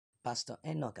Pastor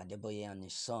Enoch Adeboye and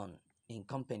his son, in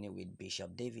company with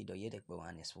Bishop David Oyedepo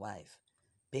and his wife,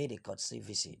 paid a courtesy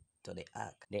visit to the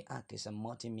Ark. The Ark is a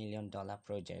multi-million-dollar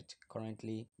project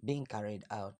currently being carried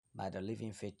out by the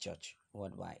Living Faith Church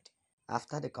worldwide.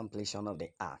 After the completion of the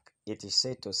Ark, it is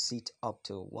said to seat up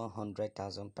to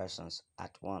 100,000 persons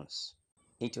at once.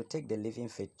 It will take the Living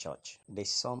Faith Church the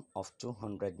sum of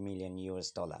 $200 million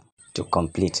to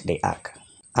complete the Ark.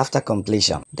 After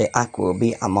completion, the Ark will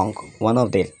be among one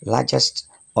of the largest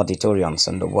auditoriums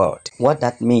in the world. What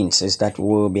that means is that we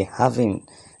will be having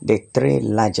the three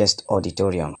largest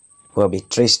auditoriums will be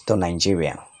traced to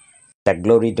Nigeria. The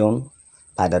Glory Dome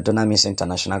by the Dunamis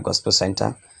International Gospel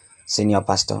Center, Senior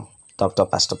Pastor, Dr.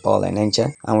 Pastor Paul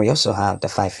Enenche, and we also have the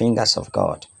Five Fingers of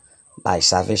God by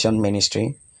Salvation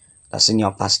Ministry, the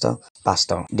Senior Pastor,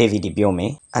 Pastor David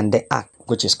Ibiome, and the Ark,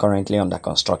 which is currently under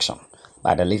construction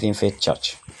by the Living Faith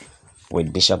Church,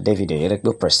 with Bishop David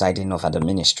Oyedepo presiding over the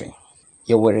ministry.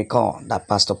 You will recall that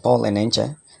Pastor Paul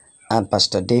Enenche and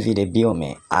Pastor David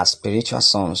Ibiome are spiritual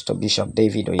sons to Bishop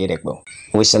David Oyedepo.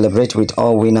 We celebrate with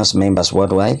all winners members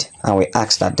worldwide, and we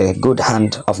ask that the good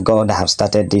hand of God that have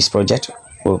started this project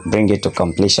will bring it to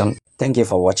completion. Thank you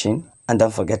for watching, and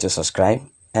don't forget to subscribe,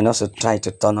 and also try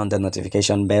to turn on the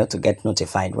notification bell to get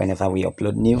notified whenever we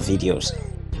upload new videos.